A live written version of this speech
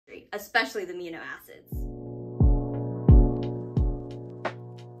especially the amino acids.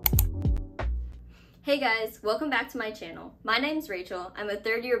 Hey guys, welcome back to my channel. My name's Rachel. I'm a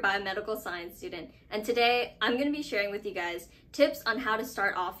third-year biomedical science student, and today I'm going to be sharing with you guys tips on how to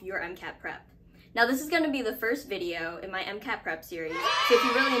start off your MCAT prep. Now this is going to be the first video in my MCAT prep series, so if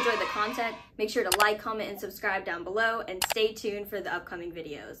you really enjoyed the content, make sure to like, comment, and subscribe down below, and stay tuned for the upcoming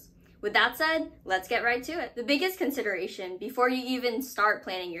videos. With that said, let's get right to it. The biggest consideration before you even start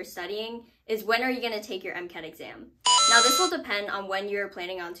planning your studying is when are you going to take your MCAT exam. Now this will depend on when you're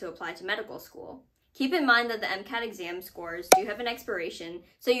planning on to apply to medical school. Keep in mind that the MCAT exam scores do have an expiration,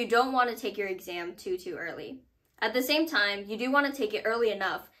 so you don't want to take your exam too early. At the same time, you do want to take it early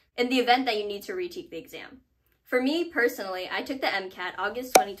enough in the event that you need to retake the exam. For me personally, I took the MCAT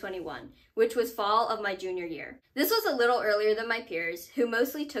August 2021, which was fall of my junior year. This was a little earlier than my peers, who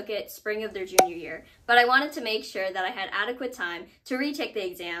mostly took it spring of their junior year, but I wanted to make sure that I had adequate time to retake the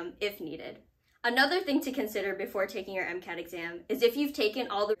exam if needed. Another thing to consider before taking your MCAT exam is if you've taken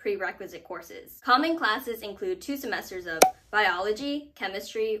all the prerequisite courses. Common classes include 2 semesters of biology,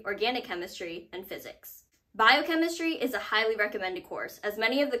 chemistry, organic chemistry, and physics. Biochemistry is a highly recommended course, as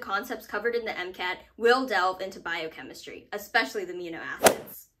many of the concepts covered in the MCAT will delve into biochemistry, especially the amino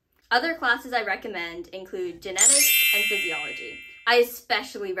acids. Other classes I recommend include genetics and physiology. I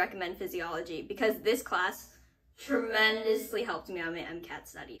especially recommend physiology because this class tremendously helped me on my MCAT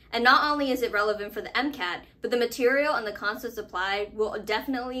study. And not only is it relevant for the MCAT, but the material and the concepts applied will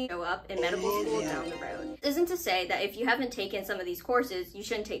definitely show up in medical school down the road. This isn't to say that if you haven't taken some of these courses, you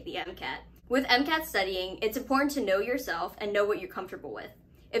shouldn't take the MCAT. With MCAT studying, it's important to know yourself and know what you're comfortable with.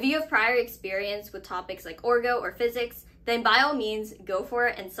 If you have prior experience with topics like orgo or physics, then by all means, go for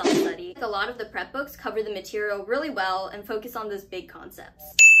it and self-study. A lot of the prep books cover the material really well and focus on those big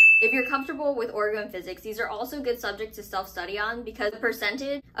concepts. If you're comfortable with orgo and physics, these are also good subjects to self-study on because the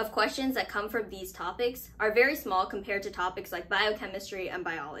percentage of questions that come from these topics are very small compared to topics like biochemistry and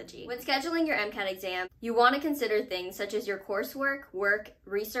biology. When scheduling your MCAT exam, you want to consider things such as your coursework, work,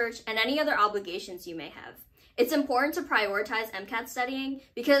 research, and any other obligations you may have. It's important to prioritize MCAT studying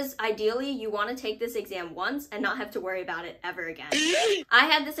because ideally you want to take this exam once and not have to worry about it ever again. I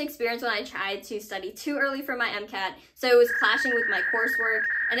had this experience when I tried to study too early for my MCAT, so it was clashing with my coursework,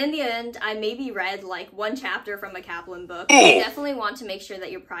 and in the end I maybe read like 1 chapter from a Kaplan book. You definitely want to make sure that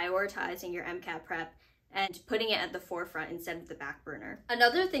you're prioritizing your MCAT prep and putting it at the forefront instead of the back burner.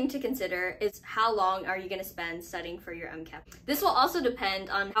 Another thing to consider is how long are you going to spend studying for your MCAT. This will also depend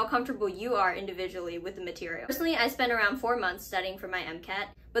on how comfortable you are individually with the material. Personally, I spent around 4 months studying for my MCAT,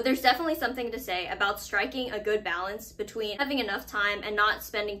 but there's definitely something to say about striking a good balance between having enough time and not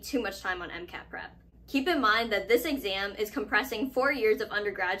spending too much time on MCAT prep. Keep in mind that this exam is compressing 4 years of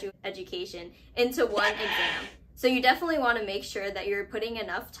undergraduate education into one exam. So you definitely want to make sure that you're putting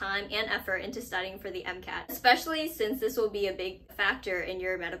enough time and effort into studying for the MCAT, especially since this will be a big factor in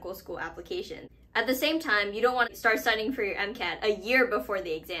your medical school application. At the same time, you don't want to start studying for your MCAT a year before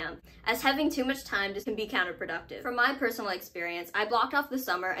the exam, as having too much time can be counterproductive. From my personal experience, I blocked off the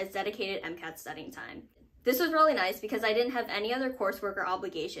summer as dedicated MCAT studying time. This was really nice because I didn't have any other coursework or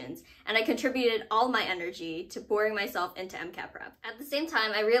obligations, and I contributed all my energy to pouring myself into MCAT prep. At the same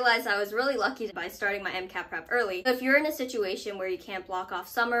time, I realized I was really lucky by starting my MCAT prep early. So if you're in a situation where you can't block off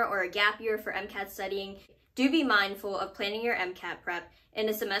summer or a gap year for MCAT studying, do be mindful of planning your MCAT prep in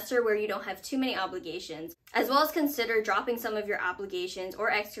a semester where you don't have too many obligations, as well as consider dropping some of your obligations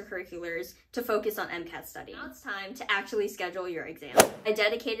or extracurriculars to focus on MCAT studying. Now it's time to actually schedule your exam. I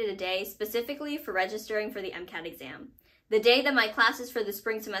dedicated a day specifically for registering for the MCAT exam. The day that my classes for the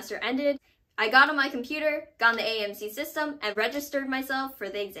spring semester ended, I got on my computer, got on the AMC system, and registered myself for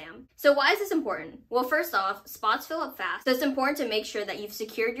the exam. So why is this important? Well, first off, spots fill up fast, so it's important to make sure that you've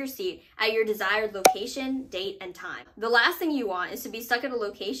secured your seat at your desired location, date, and time. The last thing you want is to be stuck at a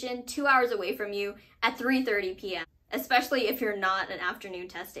location 2 hours away from you at 3:30 p.m., especially if you're not an afternoon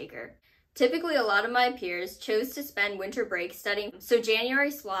test taker. Typically, a lot of my peers chose to spend winter break studying, so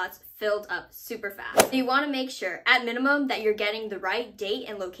January slots filled up super fast. So you want to make sure, at minimum, that you're getting the right date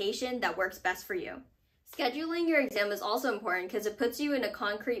and location that works best for you. Scheduling your exam is also important because it puts you in a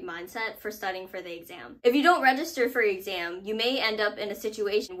concrete mindset for studying for the exam. If you don't register for your exam, you may end up in a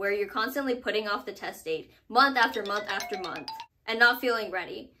situation where you're constantly putting off the test date month after month after month and not feeling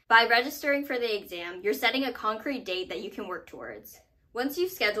ready. By registering for the exam, you're setting a concrete date that you can work towards. Once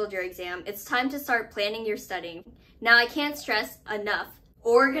you've scheduled your exam, it's time to start planning your studying. Now, I can't stress enough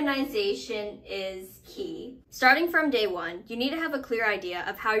Organization is key. Starting from day one, you need to have a clear idea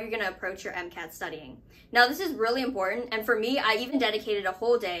of how you're going to approach your MCAT studying. Now, this is really important, and for me, I even dedicated a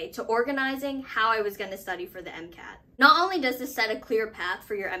whole day to organizing how I was going to study for the MCAT. Not only does this set a clear path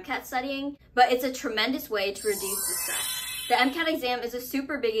for your MCAT studying, but it's a tremendous way to reduce the stress. The MCAT exam is a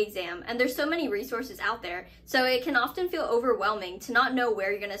super big exam, and there's so many resources out there, so it can often feel overwhelming to not know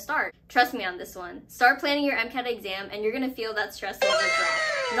where you're going to start. Trust me on this one. Start planning your MCAT exam, and you're going to feel that stress level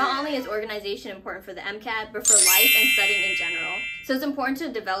drop. Not only is organization important for the MCAT, but for life and studying in general. So it's important to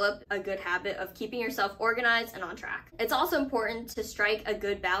develop a good habit of keeping yourself organized and on track. It's also important to strike a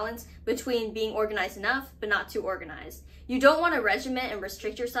good balance between being organized enough, but not too organized. You don't want to regiment and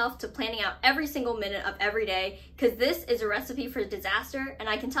restrict yourself to planning out every single minute of every day, because this is a recipe for disaster, and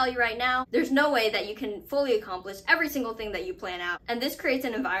I can tell you right now, there's no way that you can fully accomplish every single thing that you plan out, and this creates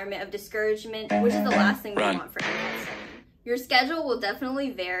an environment of discouragement, which is the last thing we want for MCAT studying. Your schedule will definitely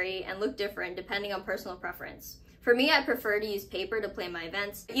vary and look different depending on personal preference. For me, I prefer to use paper to plan my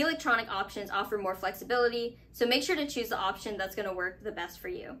events. Electronic options offer more flexibility, so make sure to choose the option that's going to work the best for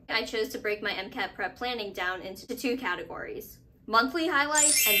you. I chose to break my MCAT prep planning down into two categories: monthly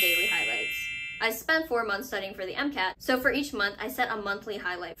highlights and daily highlights. I spent 4 months studying for the MCAT, so for each month, I set a monthly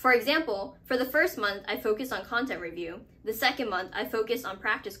highlight. For example, for the first month, I focused on content review. The second month, I focused on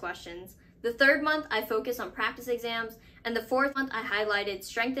practice questions. The third month, I focused on practice exams, and the fourth month, I highlighted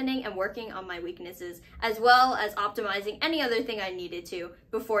strengthening and working on my weaknesses, as well as optimizing any other thing I needed to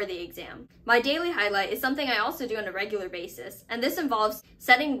before the exam. My daily highlight is something I also do on a regular basis, and this involves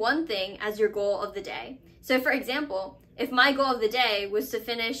setting one thing as your goal of the day. So for example, if my goal of the day was to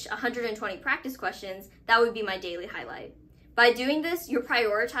finish 120 practice questions, that would be my daily highlight. By doing this, you're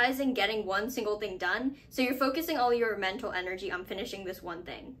prioritizing getting one single thing done, so you're focusing all your mental energy on finishing this one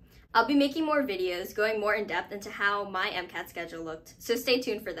thing. I'll be making more videos going more in depth into how my MCAT schedule looked, so stay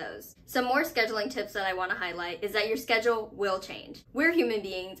tuned for those. Some more scheduling tips that I want to highlight is that your schedule will change. We're human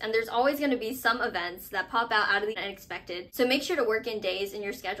beings, and there's always going to be some events that pop out of the unexpected, so make sure to work in days in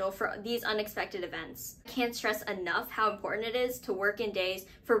your schedule for these unexpected events. I can't stress enough how important it is to work in days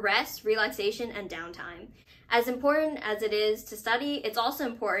for rest, relaxation, and downtime. As important as it is to study, it's also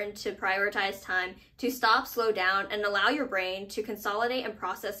important to prioritize time to stop, slow down, and allow your brain to consolidate and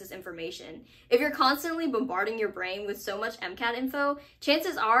process this information. If you're constantly bombarding your brain with so much MCAT info,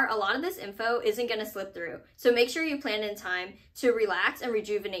 chances are a lot of this info isn't going to slip through. So make sure you plan in time to relax and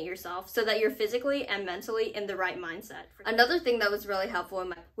rejuvenate yourself so that you're physically and mentally in the right mindset. Another thing that was really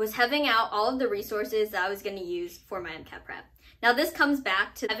helpful was having out all of the resources that I was going to use for my MCAT prep. Now this comes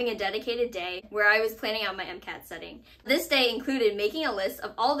back to having a dedicated day where I was planning out my MCAT studying. This day included making a list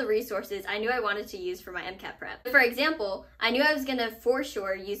of all the resources I knew I wanted to use for my MCAT prep. For example, I knew I was going to for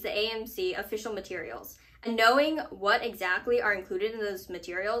sure use the AMC official materials. And knowing what exactly are included in those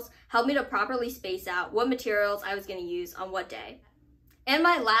materials helped me to properly space out what materials I was going to use on what day. And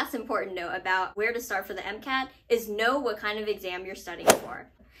my last important note about where to start for the MCAT is know what kind of exam you're studying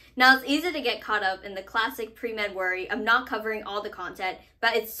for. Now, it's easy to get caught up in the classic pre-med worry of not covering all the content,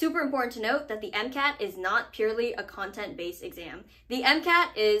 but it's super important to note that the MCAT is not purely a content-based exam. The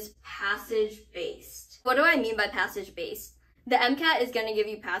MCAT is passage-based. What do I mean by passage-based? The MCAT is going to give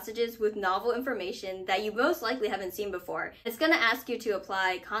you passages with novel information that you most likely haven't seen before. It's going to ask you to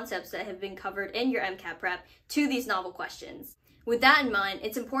apply concepts that have been covered in your MCAT prep to these novel questions. With that in mind,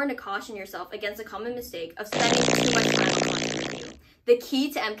 it's important to caution yourself against a common mistake of spending too much time on content review. The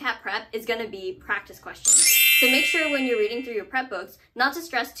key to MCAT prep is going to be practice questions. So make sure when you're reading through your prep books not to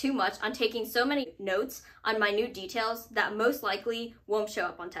stress too much on taking so many notes on minute details that most likely won't show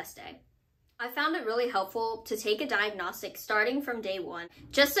up on test day. I found it really helpful to take a diagnostic starting from day one,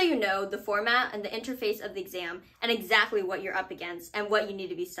 just so you know the format and the interface of the exam and exactly what you're up against and what you need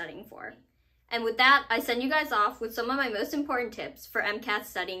to be studying for. And with that, I send you guys off with some of my most important tips for MCAT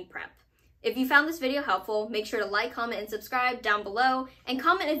studying prep. If you found this video helpful, make sure to like, comment, and subscribe down below, and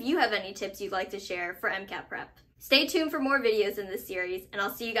comment if you have any tips you'd like to share for MCAT prep. Stay tuned for more videos in this series, and I'll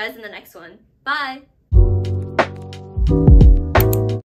see you guys in the next one. Bye!